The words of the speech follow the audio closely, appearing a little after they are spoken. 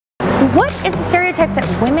What is the stereotypes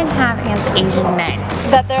that women have against Asian men?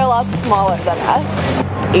 That they're a lot smaller than us.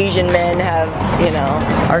 Asian men have,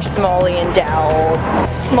 are smally endowed.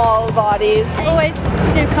 Small bodies. Always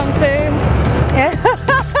do kung fu.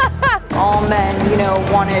 All men,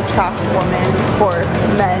 want to attract women, or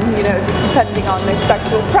men, just depending on their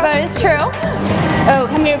sexual preference. That is true. Oh,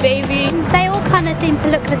 come here, baby. They all kind of seem to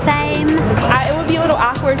look the same. It would be a little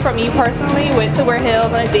awkward for me personally to wear heels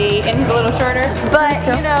on a date, and he's a little shorter. But, I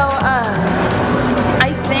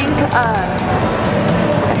think,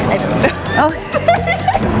 I don't know. Oh.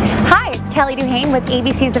 Hi, it's Kelly Duhane with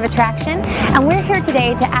ABCs of Attraction, and we're here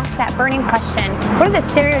today to ask that burning question: what are the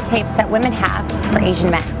stereotypes that women have for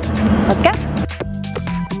Asian men? Let's go.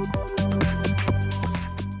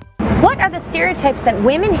 What are the stereotypes that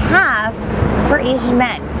women have for Asian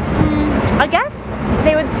men? I guess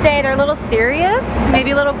they would say they're a little serious,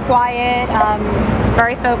 maybe a little quiet,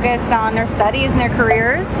 very focused on their studies and their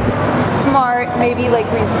careers. Smart, maybe like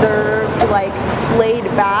reserved, like laid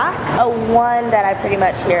back. One that I pretty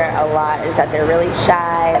much hear a lot is that they're really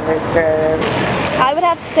shy and reserved. I would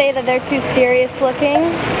have to say that they're too serious looking.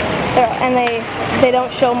 And they don't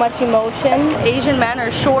show much emotion. Asian men are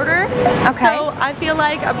shorter, so I feel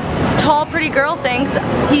like a tall, pretty girl thinks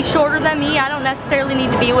he's shorter than me. I don't necessarily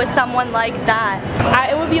need to be with someone like that.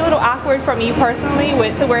 It would be a little awkward for me personally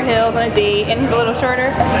to wear heels on a date, and he's a little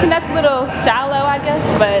shorter. And that's a little shallow, I guess,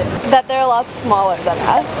 but that they're a lot smaller than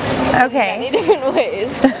us. Okay. In many different ways.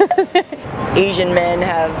 Asian men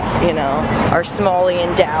have, are smally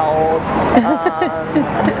endowed.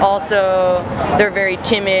 Also, they're very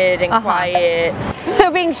timid and quiet.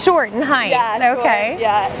 So being short in height. Yeah, okay. Short,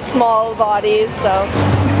 yeah, small bodies, so.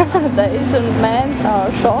 the Asian men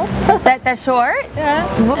are short. That they're short? Yeah.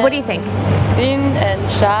 What do you think? Thin and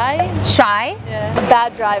shy. Shy? Yeah.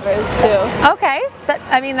 Bad drivers too. Okay.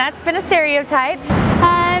 That's been a stereotype.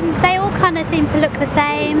 They all kind of seem to look the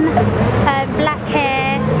same. Black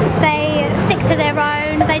hair. They stick to their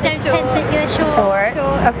own. They don't tend to. They're short.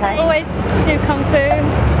 Okay. Always do kung fu.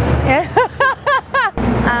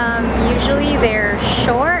 Usually they're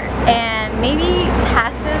short and maybe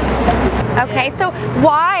passive. Okay, so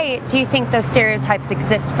why do you think those stereotypes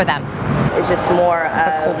exist for them? It's just more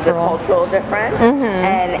of the cultural difference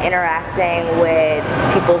and interacting with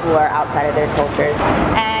people who are outside of their cultures.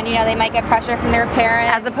 And they might get pressure from their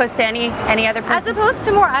parents. As opposed to any other person? As opposed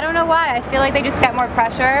to more, I don't know why. I feel like they just get more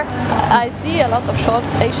pressure. I see a lot of short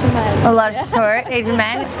Asian men. A lot of short Asian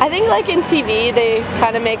men? I think like in TV they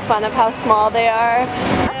kind of make fun of how small they are.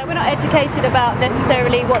 We're not educated about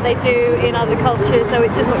necessarily what they do in other cultures, so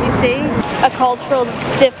it's just what you see. A cultural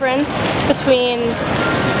difference between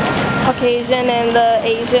Caucasian and the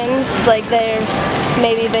Asians, like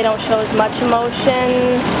maybe they don't show as much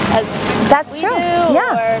emotion as we do,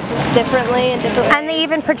 or just differently in different ways. And they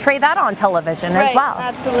even portray that on television as well.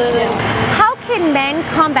 Absolutely. How can men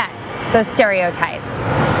combat those stereotypes?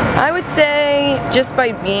 I would say just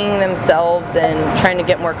by being themselves and trying to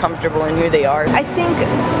get more comfortable in who they are. I think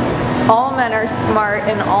all men are smart,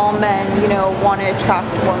 and all men, want to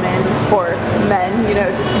attract women, or men,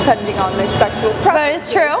 just depending on their sexual preference. That is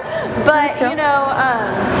true. But,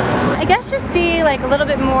 I guess just be like a little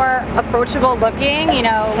bit more approachable looking,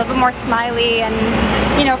 a little bit more smiley and,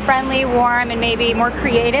 friendly, warm, and maybe more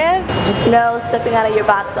creative. Just stepping out of your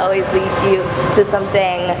box always leads you to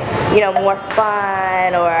something, more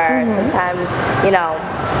fun, or sometimes,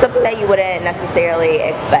 something that you wouldn't necessarily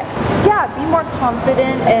expect. Yeah, be more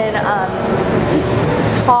confident and just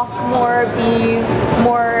talk more, be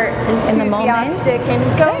more enthusiastic, and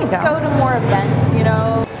go to more events,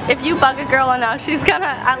 If you bug a girl enough, she's gonna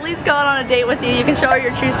at least go out on a date with you. You can show her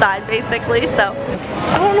your true side, basically, so.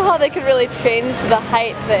 I don't know how they could really change the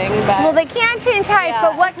height thing, but. Well, they can't change height,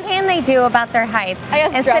 but what can they do about their height? I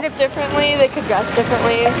guess dress differently, they could dress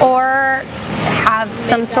differently. Or have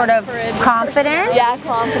some sort of confidence. Yeah,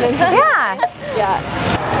 confidence. Yeah.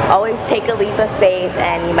 Always take a leap of faith,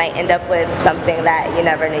 and you might end up with something that you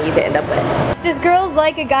never knew you could end up with. Just girls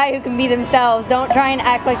like a guy who can be themselves. Don't try and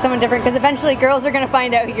act like someone different, because eventually girls are going to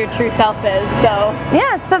find out who your true self is. So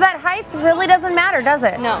yeah, so that height really doesn't matter, does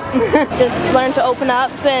it? No. Just learn to open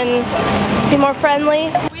up and be more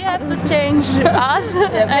friendly. We have to change us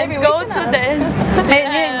and go to them.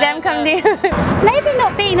 Them come to you. Maybe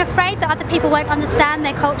not being afraid that other people won't understand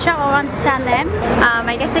their culture or understand them.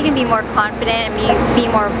 I guess they can be more confident and be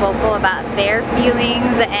more vocal about their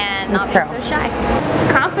feelings and not be so shy.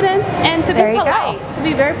 Confidence and to be polite. To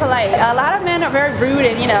be very polite. A lot of men are very rude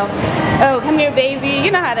and, oh, come here, baby.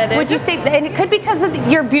 You know how that is. Would you say, and it could be because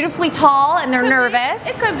you're beautifully tall and they're nervous?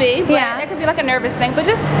 It could be, but it could be like a nervous thing. But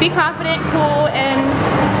just be confident, cool, and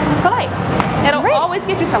polite. It'll always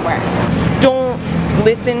get you somewhere. Don't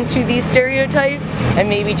listen to these stereotypes and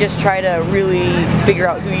maybe just try to really figure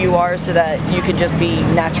out who you are so that you can just be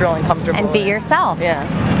natural and comfortable. And be yourself. Yeah.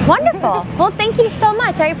 Wonderful. Well, thank you so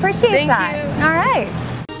much. I appreciate that. Thank you. All right.